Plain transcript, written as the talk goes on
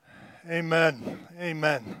Amen.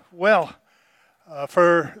 Amen. Well,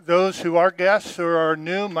 for those who are guests or are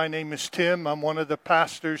new, my name is Tim. I'm one of the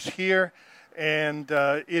pastors here, and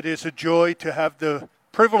it is a joy to have the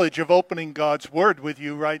privilege of opening God's Word with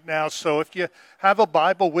you right now. So if you have a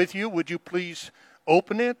Bible with you, would you please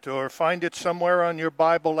open it or find it somewhere on your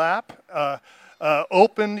Bible app?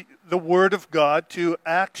 Open the Word of God to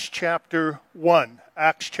Acts chapter 1.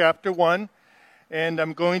 Acts chapter 1. And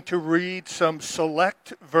I'm going to read some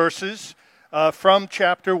select verses from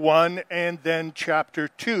chapter 1 and then chapter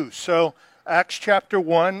 2. So Acts chapter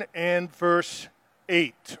 1 and verse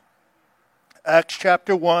 8. Acts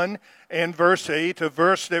chapter 1 and verse 8, a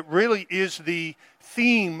verse that really is the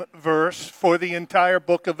theme verse for the entire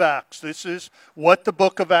book of Acts. This is what the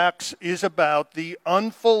book of Acts is about, the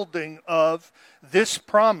unfolding of this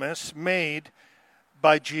promise made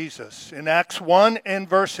by Jesus. In Acts 1 and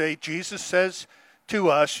verse 8, Jesus says to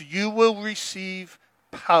us, "You will receive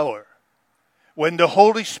power when the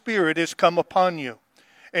Holy Spirit is come upon you,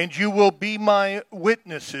 and you will be my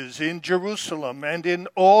witnesses in Jerusalem and in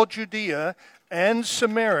all Judea and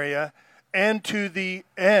Samaria and to the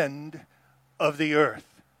end of the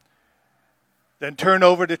earth." Then turn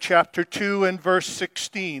over to chapter 2 and verse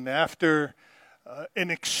 16. After an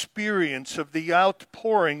experience of the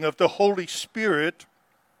outpouring of the Holy Spirit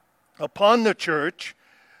upon the church,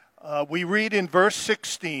 we read in verse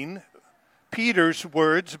 16, Peter's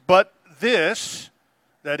words, "But this,"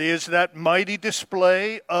 that is, that mighty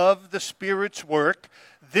display of the Spirit's work,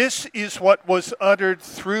 "this is what was uttered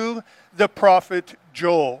through the prophet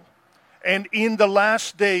Joel. And in the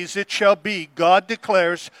last days it shall be, God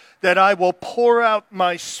declares, that I will pour out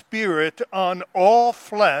my Spirit on all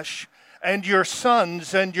flesh, and your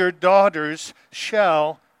sons and your daughters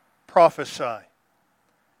shall prophesy."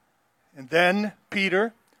 And then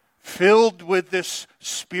Peter, filled with this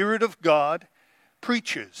Spirit of God,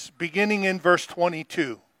 preaches, beginning in verse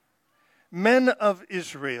 22. "Men of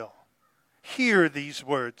Israel, hear these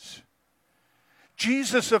words.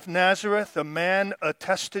 Jesus of Nazareth, a man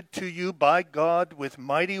attested to you by God with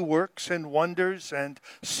mighty works and wonders and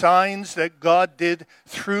signs that God did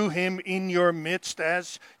through him in your midst,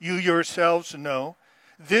 as you yourselves know.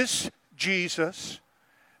 This Jesus,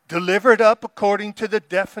 delivered up according to the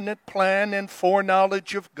definite plan and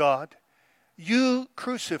foreknowledge of God, you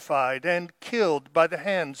crucified and killed by the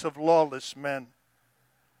hands of lawless men.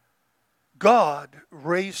 God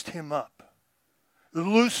raised him up,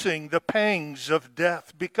 loosing the pangs of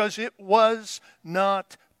death, because it was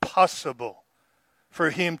not possible for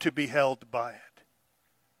him to be held by it.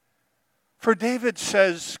 For David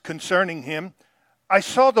says concerning him, I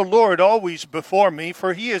saw the Lord always before me,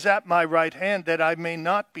 for he is at my right hand, that I may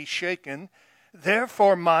not be shaken.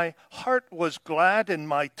 Therefore my heart was glad, and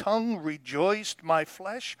my tongue rejoiced. My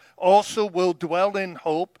flesh also will dwell in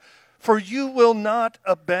hope. For you will not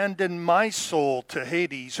abandon my soul to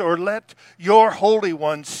Hades, or let your Holy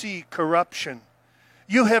One see corruption.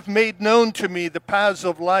 You have made known to me the paths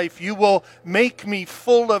of life. You will make me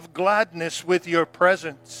full of gladness with your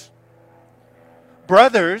presence.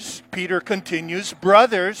 Brothers," Peter continues,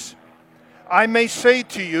 "brothers, I may say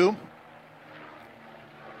to you,"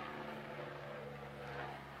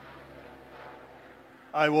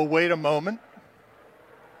 I will wait a moment.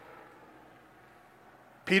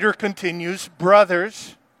 Peter continues,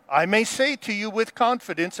 "Brothers, I may say to you with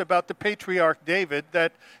confidence about the patriarch David,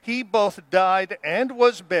 that he both died and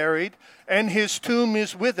was buried, and his tomb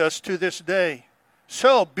is with us to this day.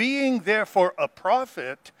 So, being therefore a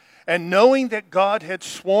prophet, and knowing that God had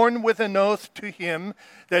sworn with an oath to him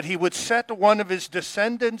that he would set one of his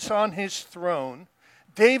descendants on his throne,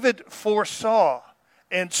 David foresaw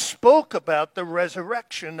and spoke about the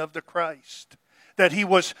resurrection of the Christ, that he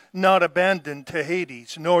was not abandoned to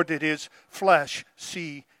Hades, nor did his flesh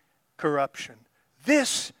see corruption.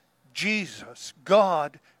 This Jesus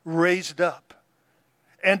God raised up,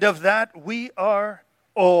 and of that we are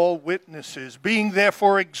all witnesses. Being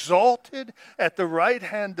therefore exalted at the right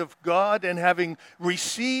hand of God, and having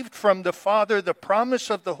received from the Father the promise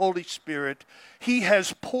of the Holy Spirit, he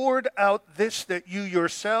has poured out this that you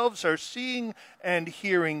yourselves are seeing and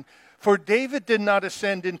hearing. For David did not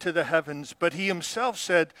ascend into the heavens, but he himself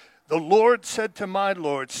said, the Lord said to my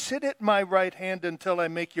Lord, sit at my right hand until I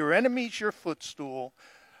make your enemies your footstool.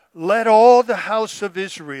 Let all the house of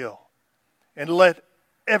Israel, and let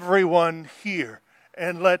everyone hear,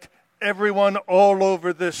 and let everyone all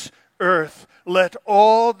over this earth, let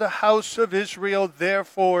all the house of Israel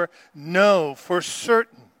therefore know for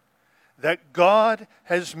certain that God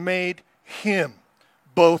has made him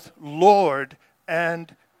both Lord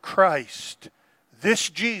and Christ, this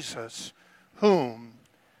Jesus whom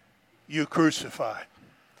you crucified."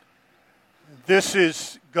 This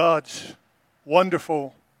is God's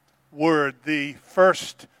wonderful word, the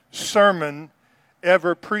first sermon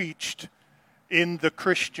ever preached in the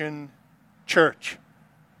Christian church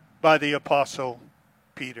by the Apostle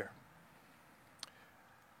Peter.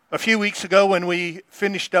 A few weeks ago, when we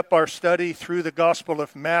finished up our study through the Gospel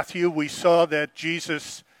of Matthew, we saw that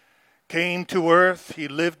Jesus came to earth, he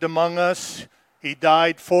lived among us, he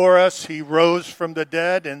died for us, he rose from the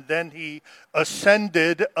dead, and then he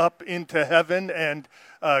ascended up into heaven. And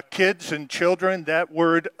kids and children, that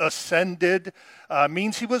word ascended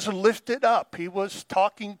means he was lifted up. He was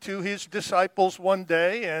talking to his disciples one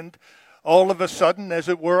day, and all of a sudden, as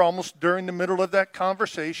it were, almost during the middle of that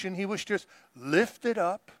conversation, he was just lifted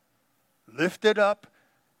up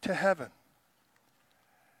to heaven.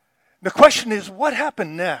 The question is, what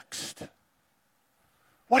happened next?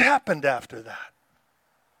 What happened after that?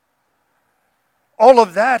 All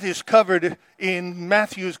of that is covered in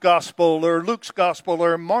Matthew's gospel or Luke's gospel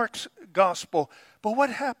or Mark's gospel. But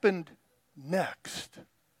what happened next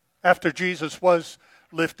after Jesus was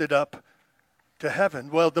lifted up to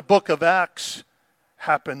heaven? Well, the book of Acts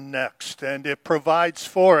happened next, and it provides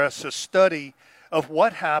for us a study of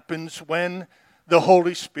what happens when the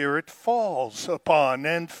Holy Spirit falls upon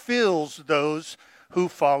and fills those who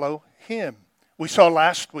follow him. We saw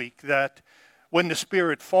last week that when the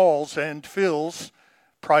Spirit falls and fills,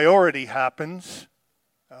 priority happens.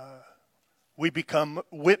 We become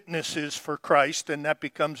witnesses for Christ, and that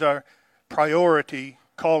becomes our priority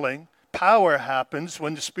calling. Power happens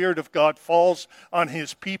when the Spirit of God falls on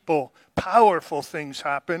his people. Powerful things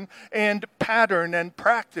happen, and pattern and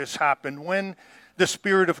practice happen. When the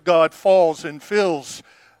Spirit of God falls and fills,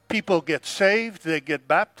 people get saved, they get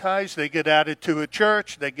baptized, they get added to a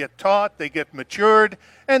church, they get taught, they get matured,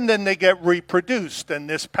 and then they get reproduced. And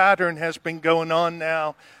this pattern has been going on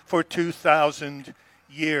now for 2,000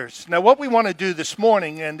 years. Now, what we want to do this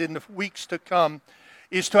morning and in the weeks to come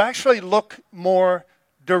is to actually look more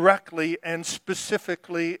directly and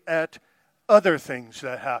specifically at other things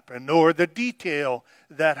that happen, or the detail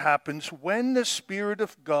that happens when the Spirit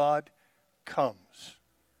of God comes.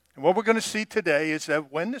 And what we're going to see today is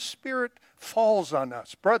that when the Spirit falls on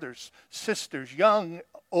us, brothers, sisters, young,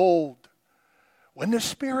 old, when the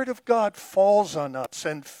Spirit of God falls on us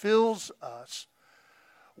and fills us,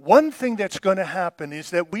 one thing that's going to happen is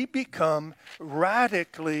that we become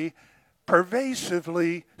radically,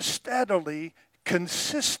 pervasively, steadily,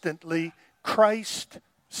 consistently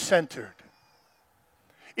Christ-centered.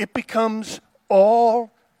 It becomes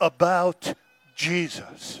all about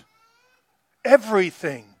Jesus.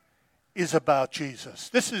 Everything is about Jesus.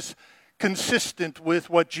 This is consistent with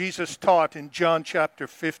what Jesus taught in John chapter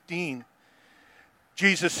 15.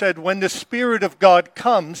 Jesus said, when the Spirit of God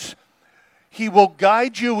comes, he will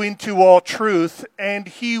guide you into all truth, and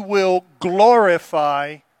he will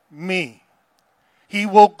glorify me. He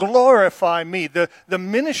will glorify me. The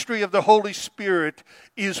ministry of the Holy Spirit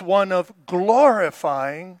is one of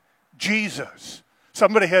glorifying Jesus.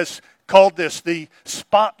 Somebody has called this the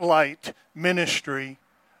spotlight ministry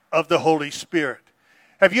of the Holy Spirit.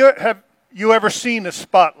 Have you ever seen a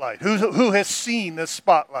spotlight? Who has seen a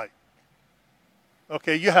spotlight?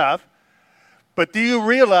 Okay, you have. But do you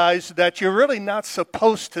realize that you're really not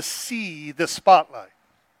supposed to see the spotlight?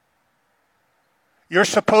 You're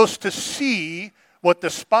supposed to see what the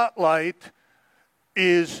spotlight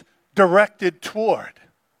is directed toward.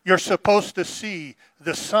 You're supposed to see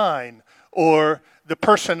the sign or the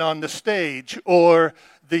person on the stage or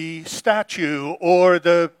the statue or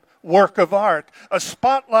the work of art. A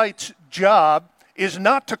spotlight's job is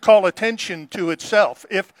not to call attention to itself.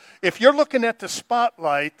 If you're looking at the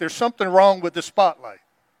spotlight, there's something wrong with the spotlight.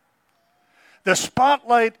 The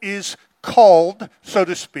spotlight is called, so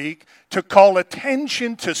to speak, to call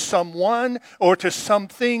attention to someone or to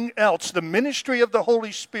something else. The ministry of the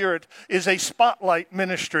Holy Spirit is a spotlight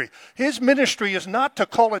ministry. His ministry is not to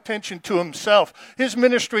call attention to himself. His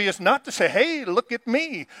ministry is not to say, hey, look at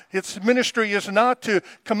me. His ministry is not to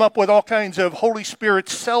come up with all kinds of Holy Spirit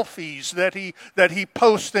selfies that he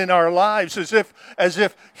posts in our lives as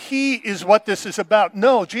if he is what this is about.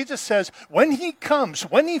 No, Jesus says when he comes,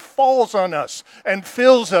 when he falls on us and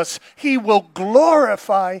fills us, he will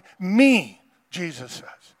glorify me, Jesus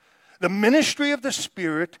says. The ministry of the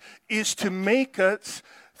Spirit is to make us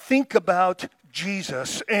think about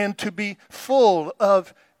Jesus and to be full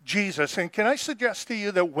of Jesus. And can I suggest to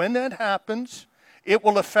you that when that happens, it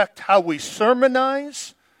will affect how we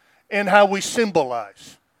sermonize and how we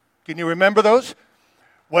symbolize. Can you remember those?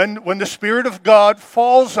 When the Spirit of God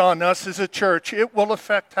falls on us as a church, it will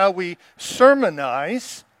affect how we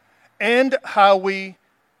sermonize and how we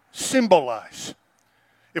symbolize.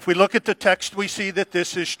 If we look at the text, we see that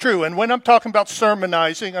this is true. And when I'm talking about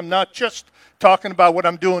sermonizing, I'm not just talking about what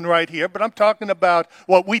I'm doing right here, but I'm talking about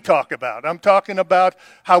what we talk about. I'm talking about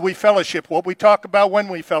how we fellowship, what we talk about when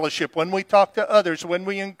we fellowship, when we talk to others, when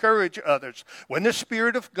we encourage others. When the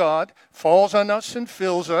Spirit of God falls on us and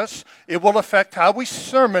fills us, it will affect how we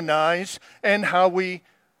sermonize and how we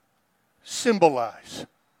symbolize.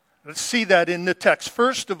 Let's see that in the text.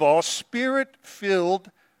 First of all,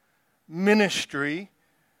 Spirit-filled ministry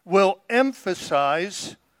will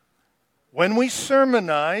emphasize, when we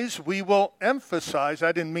sermonize, we will emphasize,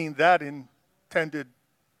 I didn't mean that intended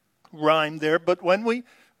rhyme there, but when we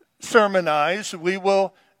sermonize, we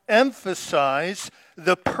will emphasize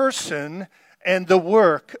the person and the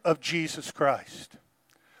work of Jesus Christ.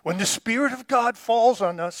 When the Spirit of God falls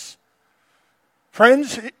on us,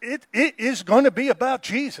 friends, it is going to be about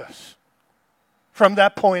Jesus from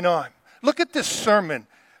that point on. Look at this sermon.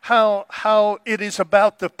 How it is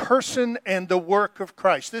about the person and the work of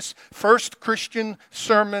Christ. This first Christian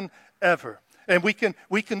sermon ever. And we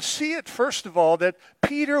can see it, first of all, that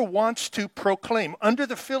Peter wants to proclaim, under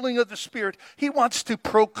the filling of the Spirit, he wants to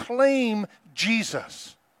proclaim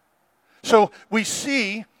Jesus. So we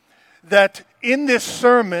see that in this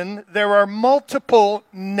sermon, there are multiple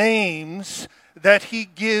names that he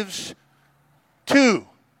gives to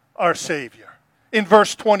our Savior. In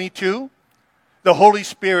verse 22, the Holy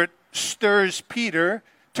Spirit stirs Peter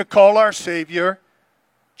to call our Savior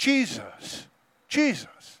Jesus.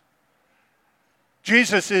 Jesus.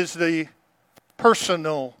 Jesus is the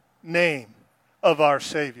personal name of our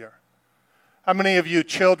Savior. How many of you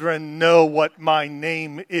children know what my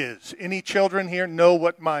name is? Any children here know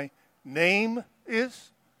what my name is?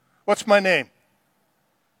 What's my name?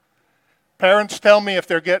 Parents, tell me if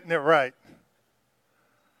they're getting it right.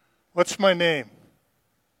 What's my name?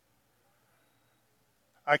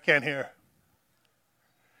 I can't hear.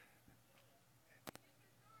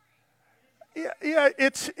 Yeah,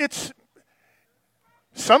 it's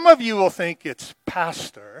some of you will think it's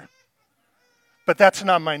pastor, but that's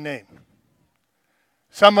not my name.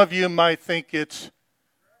 Some of you might think it's,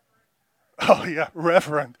 oh yeah,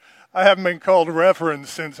 reverend. I haven't been called reverend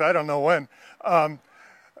since I don't know when. And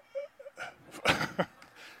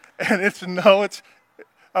it's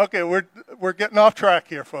okay, we're getting off track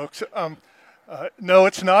here, folks. No,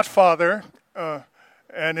 it's not Father,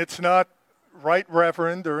 and it's not Right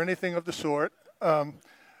Reverend or anything of the sort. And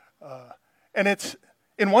it's,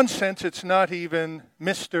 in one sense, it's not even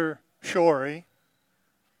Mr. Shorey.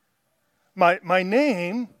 My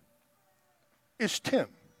name is Tim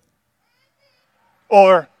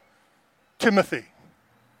or Timothy.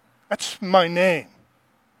 That's my name.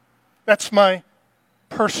 That's my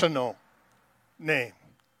personal name.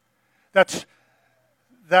 That's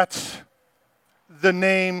the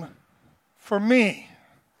name for me.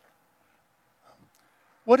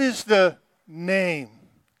 What is the name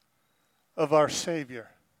of our Savior?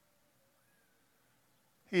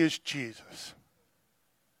 He is Jesus.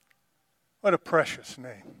 What a precious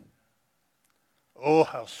name. Oh,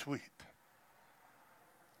 how sweet.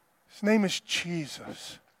 His name is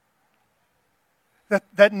Jesus.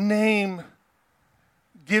 That name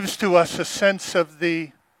gives to us a sense of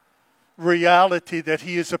the reality that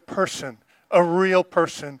he is a person, a real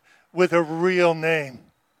person with a real name.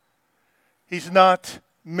 He's not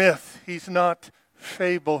myth. He's not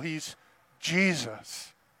fable. He's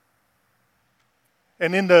Jesus.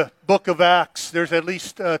 And in the book of Acts, there's at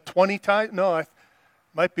least 20 times,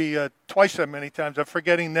 might be twice that many times, I'm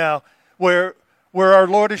forgetting now, where our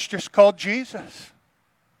Lord is just called Jesus.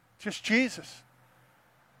 Just Jesus.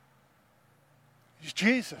 He's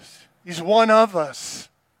Jesus. He's one of us.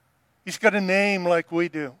 He's got a name like we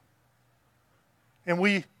do. And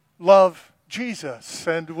we love Jesus,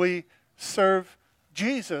 and we serve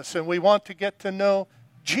Jesus, and we want to get to know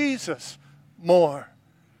Jesus more,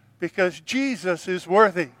 because Jesus is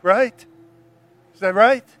worthy, right? Is that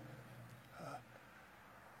right?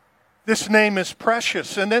 This name is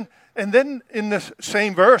precious. And then in the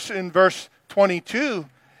same verse, in verse 22,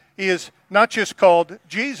 he is not just called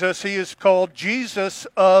Jesus, he is called Jesus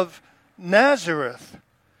of Nazareth.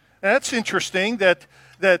 And that's interesting that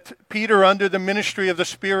Peter, under the ministry of the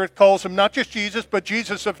Spirit, calls him not just Jesus, but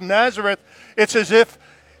Jesus of Nazareth. It's as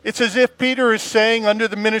if Peter is saying, under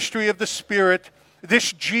the ministry of the Spirit,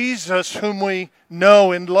 this Jesus whom we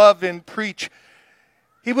know and love and preach,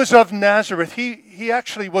 he was of Nazareth. He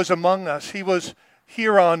actually was among us. He was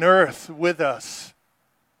here on earth with us.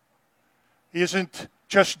 He isn't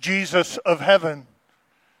just Jesus of heaven,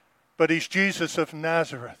 but he's Jesus of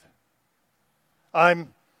Nazareth.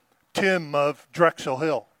 I'm Tim of Drexel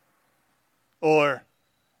Hill, or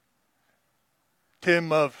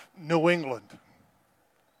Tim, of New England.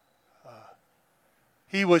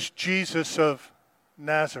 He was Jesus of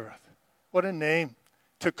Nazareth. What a name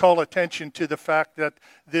to call attention to the fact that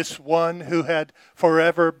this one who had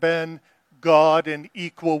forever been God and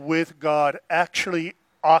equal with God actually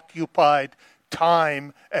occupied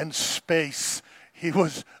time and space. He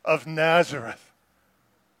was of Nazareth.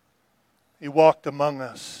 He walked among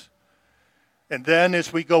us. And then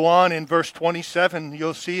as we go on in verse 27,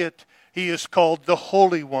 you'll see it. He is called the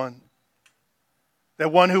Holy One.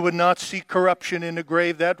 That one who would not see corruption in the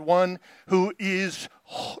grave. That one who is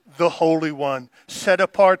the Holy One. Set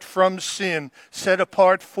apart from sin. Set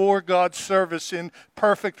apart for God's service in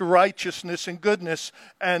perfect righteousness and goodness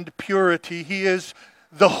and purity. He is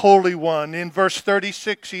the Holy One. In verse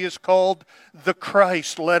 36, he is called the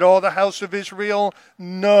Christ. Let all the house of Israel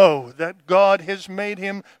know that God has made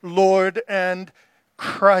him Lord and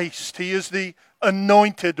Christ. He is the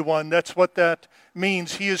anointed one. That's what that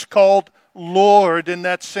means. He is called Lord in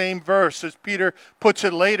that same verse. As Peter puts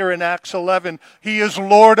it later in Acts 11, he is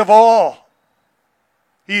Lord of all.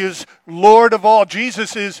 He is Lord of all.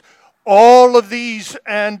 Jesus is all of these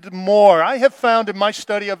and more. I have found in my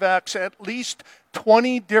study of Acts at least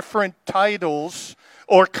 20 different titles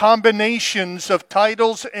or combinations of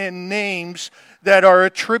titles and names that are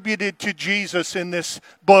attributed to Jesus in this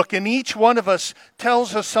book. And each one of us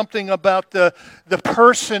tells us something about the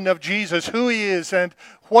person of Jesus, who he is and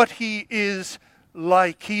what he is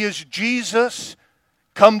like. He is Jesus,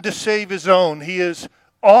 come to save his own. He is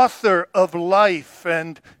author of life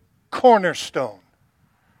and cornerstone.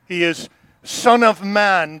 He is Son of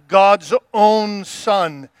Man, God's own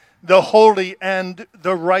Son, the holy and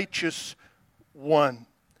the righteous one.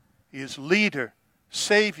 He is leader,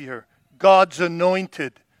 Savior, God's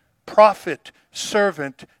anointed, prophet,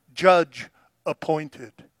 servant, judge,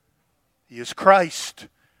 appointed. He is Christ,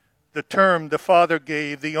 the term the Father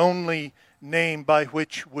gave, the only name by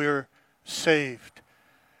which we're saved.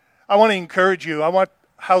 I want to encourage you. I want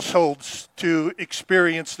households to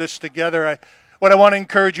experience this together. What I want to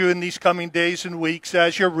encourage you in these coming days and weeks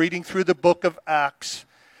as you're reading through the book of Acts,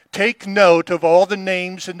 take note of all the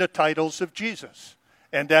names and the titles of Jesus.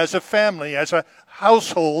 And as a family, as a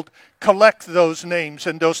household, collect those names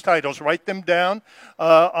and those titles. Write them down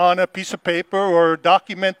on a piece of paper or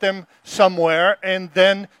document them somewhere, and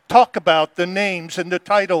then talk about the names and the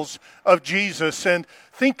titles of Jesus and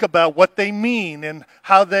think about what they mean and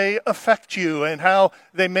how they affect you and how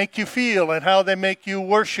they make you feel and how they make you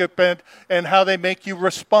worship and how they make you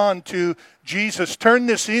respond to Jesus. Turn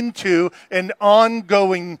this into an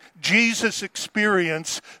ongoing Jesus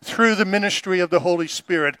experience through the ministry of the Holy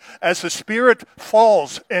Spirit. As the Spirit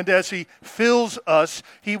falls and as he fills us,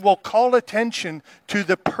 he will call attention to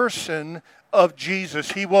the person of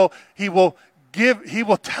Jesus. He will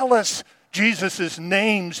tell us Jesus'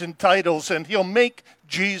 names and titles, and he'll make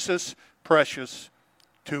Jesus precious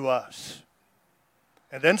to us.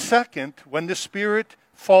 And then second, when the Spirit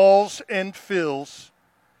falls and fills,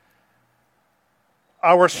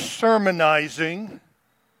 our sermonizing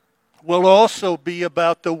will also be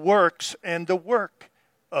about the works and the work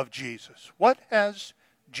of Jesus. What has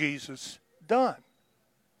Jesus done?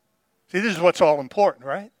 See, this is what's all important,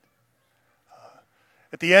 right?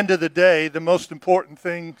 At the end of the day, the most important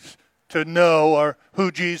things to know are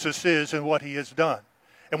who Jesus is and what he has done.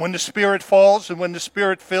 And when the Spirit falls and when the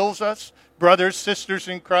Spirit fills us, brothers, sisters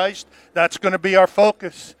in Christ, that's going to be our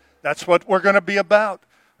focus. That's what we're going to be about.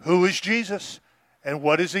 Who is Jesus and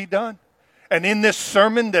what has he done? And in this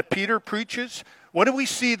sermon that Peter preaches, what do we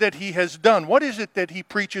see that he has done? What is it that he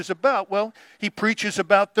preaches about? Well, he preaches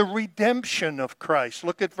about the redemption of Christ.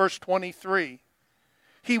 Look at verse 23.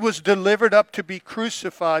 He was delivered up to be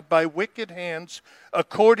crucified by wicked hands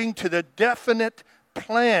according to the definite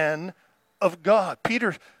plan of God.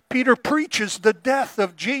 Peter preaches the death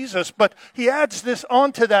of Jesus, but he adds this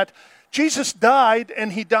onto that. Jesus died,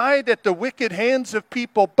 and he died at the wicked hands of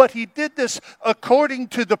people, but he did this according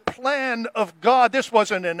to the plan of God. This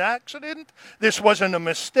wasn't an accident. This wasn't a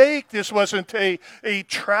mistake. This wasn't a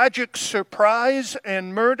tragic surprise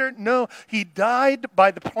and murder. No, he died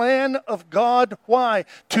by the plan of God. Why?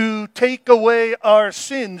 To take away our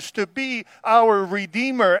sins, to be our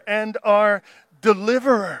Redeemer and our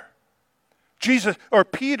Deliverer.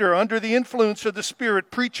 Peter, under the influence of the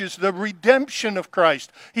Spirit, preaches the redemption of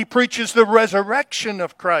Christ. He preaches the resurrection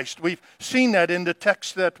of Christ. We've seen that in the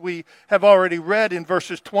text that we have already read in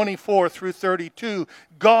verses 24 through 32.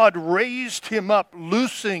 God raised him up,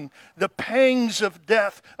 loosing the pangs of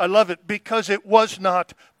death. I love it, because it was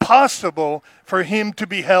not possible for him to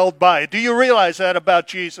be held by it. Do you realize that about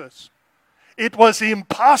Jesus? It was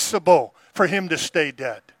impossible for him to stay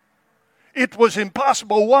dead. It was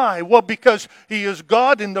impossible. Why? Well, because he is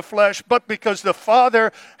God in the flesh, but because the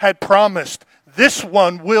Father had promised, this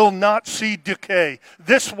one will not see decay.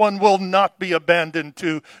 This one will not be abandoned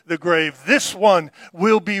to the grave. This one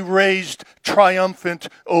will be raised triumphant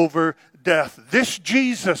over death. This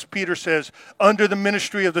Jesus, Peter says, under the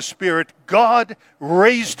ministry of the Spirit, God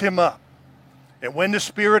raised him up. And when the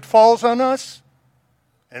Spirit falls on us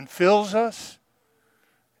and fills us,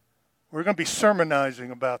 we're going to be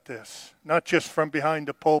sermonizing about this, not just from behind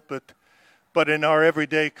the pulpit, but in our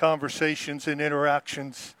everyday conversations and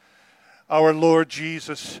interactions. Our Lord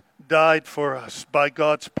Jesus died for us by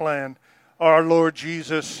God's plan. Our Lord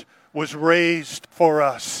Jesus was raised for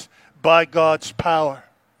us by God's power.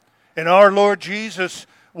 And our Lord Jesus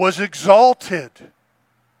was exalted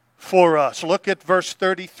for us. Look at verse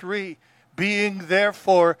 33. Being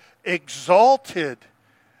therefore exalted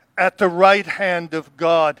at the right hand of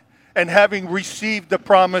God, and having received the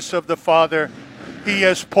promise of the Father, he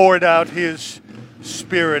has poured out his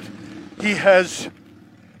Spirit. He has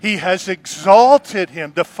exalted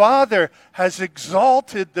him. The Father has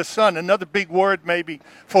exalted the Son. Another big word maybe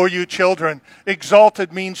for you children.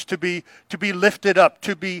 Exalted means to be lifted up,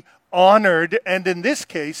 to be honored, and in this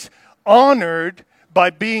case, honored by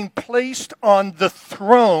being placed on the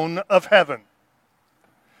throne of heaven.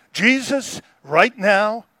 Jesus, right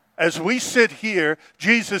now, as we sit here,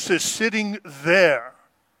 Jesus is sitting there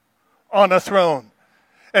on a throne.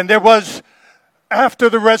 And there was, after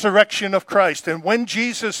the resurrection of Christ, and when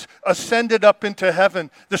Jesus ascended up into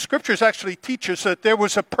heaven, the scriptures actually teach us that there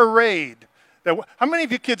was a parade. How many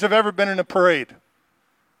of you kids have ever been in a parade?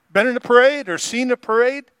 Been in a parade or seen a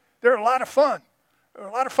parade? They're a lot of fun. They're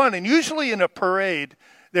a lot of fun. And usually in a parade,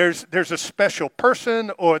 there's a special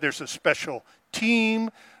person or there's a special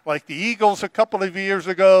team, like the Eagles a couple of years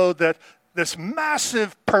ago, that this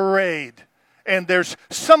massive parade, and there's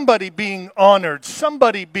somebody being honored,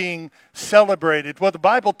 somebody being celebrated. Well, the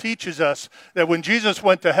Bible teaches us that when Jesus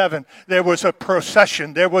went to heaven, there was a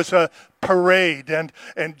procession, there was a parade, and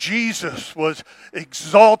Jesus was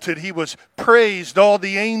exalted. He was praised. All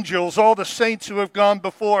the angels, all the saints who have gone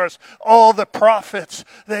before us, all the prophets,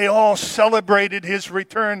 they all celebrated his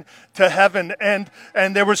return to heaven. And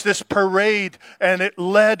there was this parade, and it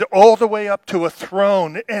led all the way up to a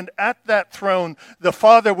throne. And at that throne, the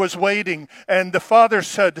Father was waiting, and the Father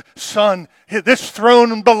said, "Son, this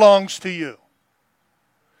throne belongs to you.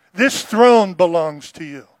 This throne belongs to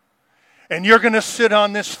you. And you're going to sit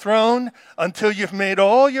on this throne until you've made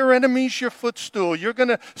all your enemies your footstool. You're going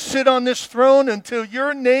to sit on this throne until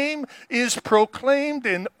your name is proclaimed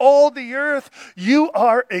in all the earth. You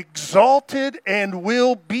are exalted and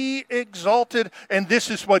will be exalted." And this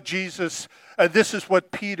is what this is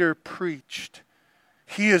what Peter preached.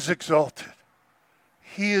 He is exalted.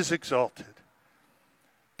 He is exalted.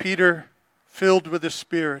 Peter, filled with the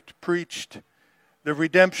Spirit, preached the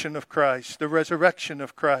redemption of Christ, the resurrection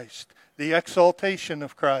of Christ, the exaltation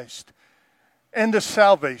of Christ, and the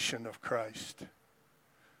salvation of Christ.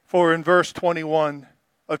 For in verse 21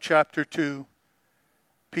 of chapter 2,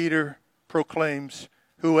 Peter proclaims,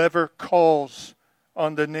 "Whoever calls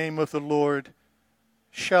on the name of the Lord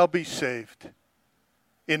shall be saved."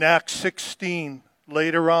 In Acts 16,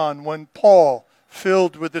 later on, when Paul,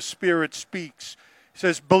 filled with the Spirit, speaks, he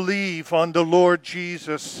says, "Believe on the Lord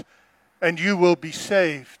Jesus, and you will be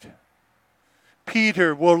saved."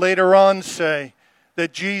 Peter will later on say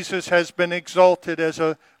that Jesus has been exalted as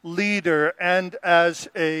a leader and as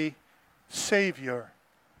a Savior.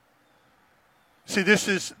 See, this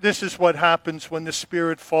is what happens when the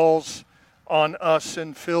Spirit falls on us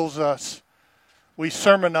and fills us. We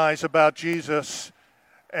sermonize about Jesus,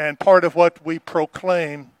 and part of what we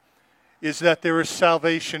proclaim is that there is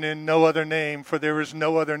salvation in no other name, for there is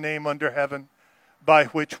no other name under heaven by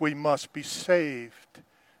which we must be saved.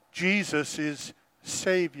 Jesus is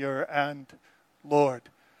Savior and Lord.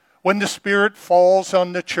 When the Spirit falls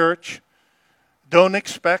on the church, don't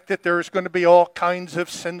expect that there's going to be all kinds of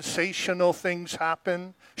sensational things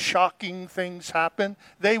happen, shocking things happen.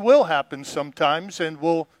 They will happen sometimes, and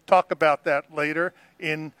we'll talk about that later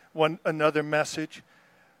in another message.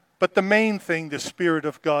 But the main thing the Spirit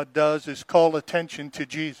of God does is call attention to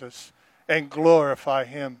Jesus and glorify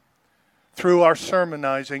him through our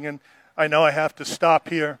sermonizing. And I know I have to stop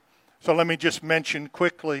here, so let me just mention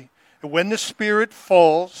quickly. When the Spirit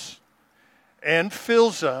falls and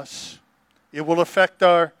fills us, it will affect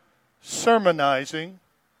our sermonizing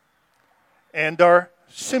and our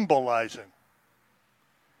symbolizing.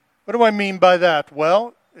 What do I mean by that?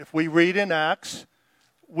 Well, if we read in Acts,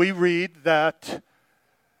 we read that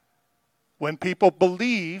when people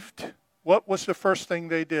believed, what was the first thing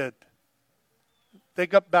they did? they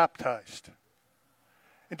got baptized.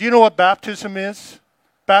 And do you know what baptism is?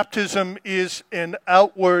 Baptism is an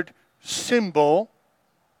outward symbol,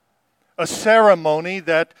 a ceremony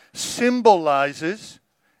that symbolizes,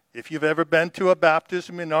 if you've ever been to a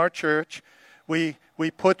baptism in our church, we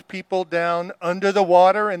put people down under the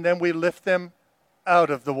water and then we lift them out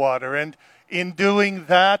of the water. And in doing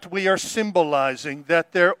that, we are symbolizing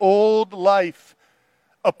that their old life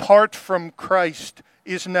apart from Christ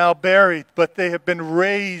is now buried, but they have been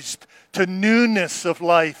raised to newness of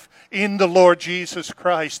life in the Lord Jesus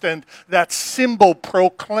Christ. And that symbol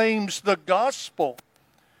proclaims the gospel.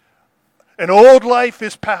 An old life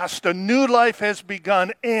is past, a new life has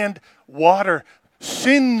begun, and water,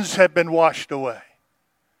 sins have been washed away.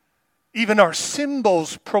 Even our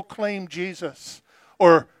symbols proclaim Jesus.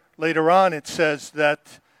 Or later on it says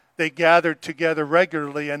that they gathered together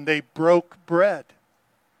regularly and they broke bread.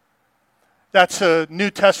 That's a New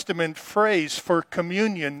Testament phrase for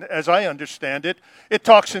communion, as I understand it.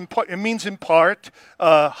 It means in part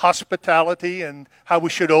hospitality and how we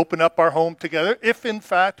should open up our home together. If in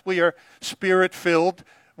fact we are Spirit-filled,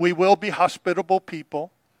 we will be hospitable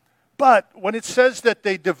people. But when it says that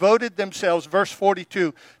they devoted themselves, verse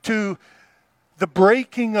 42, to the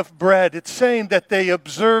breaking of bread, it's saying that they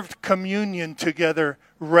observed communion together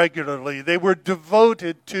regularly. They were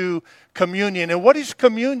devoted to communion. And what is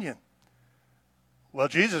communion? Well,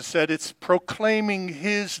 Jesus said it's proclaiming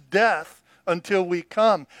his death until we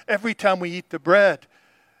come. Every time we eat the bread,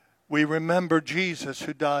 we remember Jesus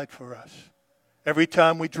who died for us. Every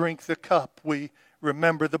time we drink the cup, we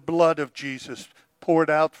remember the blood of Jesus poured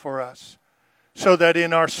out for us. So that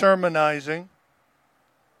in our sermonizing,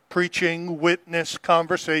 preaching, witness,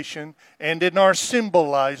 conversation, and in our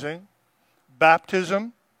symbolizing,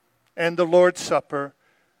 baptism and the Lord's Supper,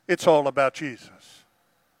 it's all about Jesus.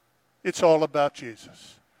 It's all about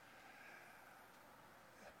Jesus.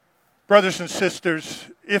 Brothers and sisters,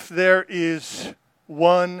 if there is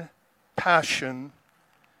one passion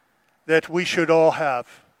that we should all have,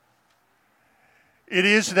 it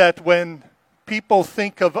is that when people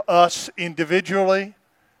think of us individually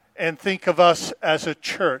and think of us as a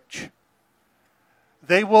church,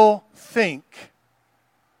 they will think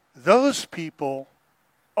those people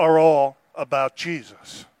are all about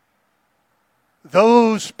Jesus.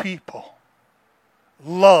 Those people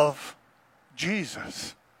love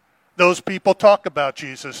Jesus. Those people talk about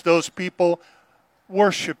Jesus. Those people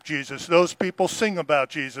worship Jesus. Those people sing about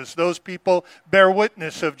Jesus. Those people bear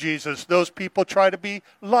witness of Jesus. Those people try to be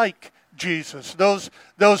like Jesus.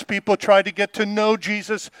 Those people try to get to know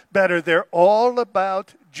Jesus better. They're all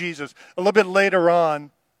about Jesus. A little bit later on,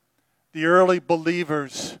 the early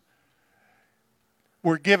believers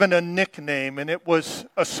were given a nickname, and it was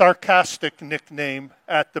a sarcastic nickname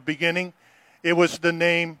at the beginning. It was the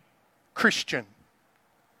name Christian.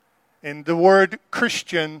 And the word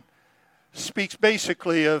Christian speaks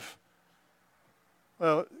basically of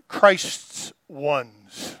Christ's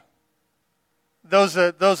ones. Those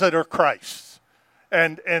that are Christ's.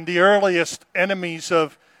 And the earliest enemies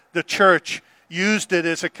of the church used it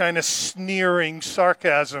as a kind of sneering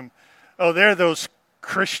sarcasm. Oh, they're those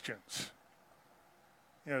Christians.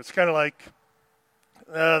 You know, it's kind of like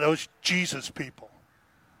those Jesus people.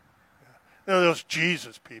 Those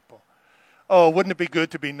Jesus people. Oh, wouldn't it be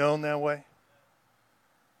good to be known that way?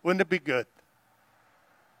 Wouldn't it be good?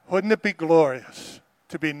 Wouldn't it be glorious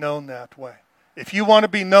to be known that way? If you want to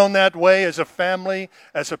be known that way as a family,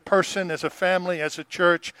 as a person, as a family, as a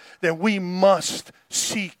church, then we must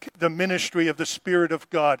seek the ministry of the Spirit of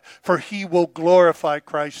God, for he will glorify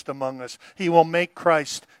Christ among us. He will make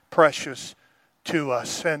Christ precious to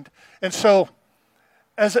us. And so,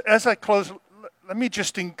 as I close, let me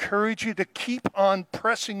just encourage you to keep on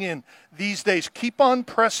pressing in these days. Keep on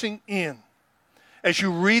pressing in as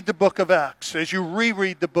you read the book of Acts, as you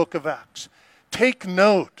reread the book of Acts. Take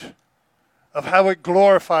note of how it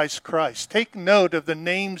glorifies Christ. Take note of the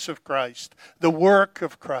names of Christ, the work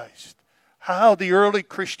of Christ, how the early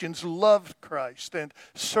Christians loved Christ and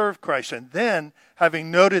served Christ. And then, having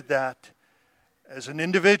noted that, as an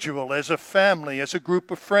individual, as a family, as a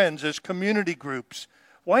group of friends, as community groups,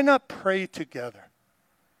 why not pray together?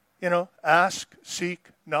 You know, ask, seek,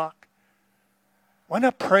 knock. Why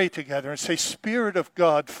not pray together and say, Spirit of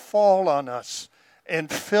God, fall on us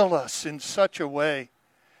and fill us in such a way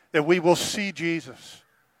that we will see Jesus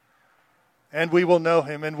and we will know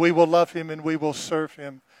him and we will love him and we will serve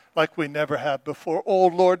him like we never have before. Oh,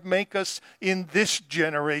 Lord, make us in this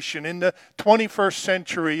generation, in the 21st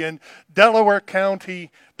century, in Delaware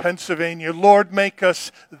County, Pennsylvania. Lord, make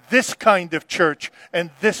us this kind of church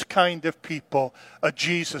and this kind of people, a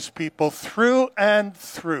Jesus people, through and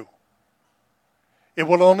through. It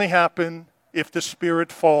will only happen if the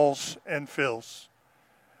Spirit falls and fills,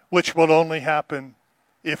 which will only happen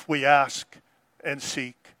if we ask and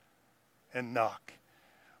seek and knock.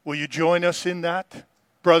 Will you join us in that,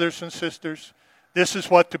 brothers and sisters? This is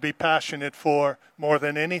what to be passionate for more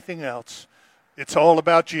than anything else. It's all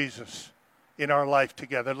about Jesus in our life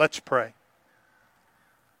together. Let's pray.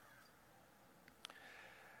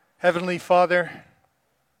 Heavenly Father,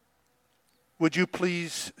 would you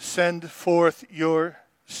please send forth your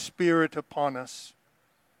Spirit upon us,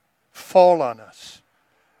 fall on us,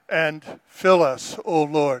 and fill us, O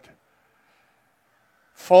Lord.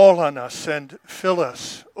 Fall on us and fill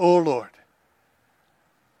us, O Lord,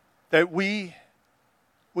 that we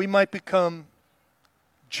might become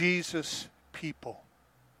Jesus people,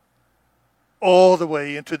 all the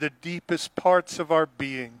way into the deepest parts of our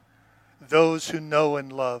being, those who know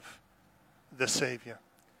and love the Savior.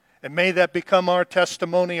 And may that become our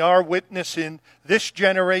testimony, our witness in this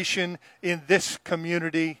generation, in this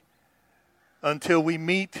community, until we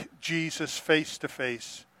meet Jesus face to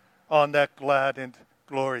face on that glad and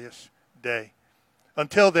glorious day.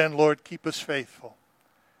 Until then, Lord, keep us faithful.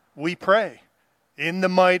 We pray in the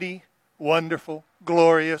mighty, wonderful,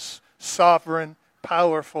 glorious, sovereign,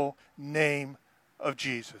 powerful name of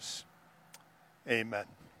Jesus. Amen.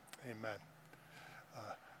 Amen.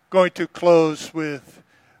 Going to close with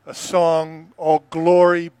a song, All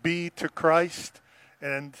Glory Be to Christ,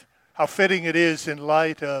 and how fitting it is in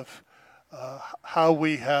light of how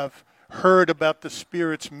we have heard about the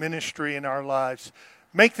Spirit's ministry in our lives.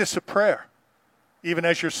 Make this a prayer, even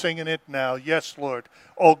as you're singing it now. Yes, Lord,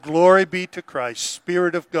 all glory be to Christ.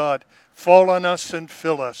 Spirit of God, fall on us and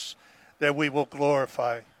fill us, that we will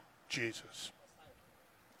glorify Jesus.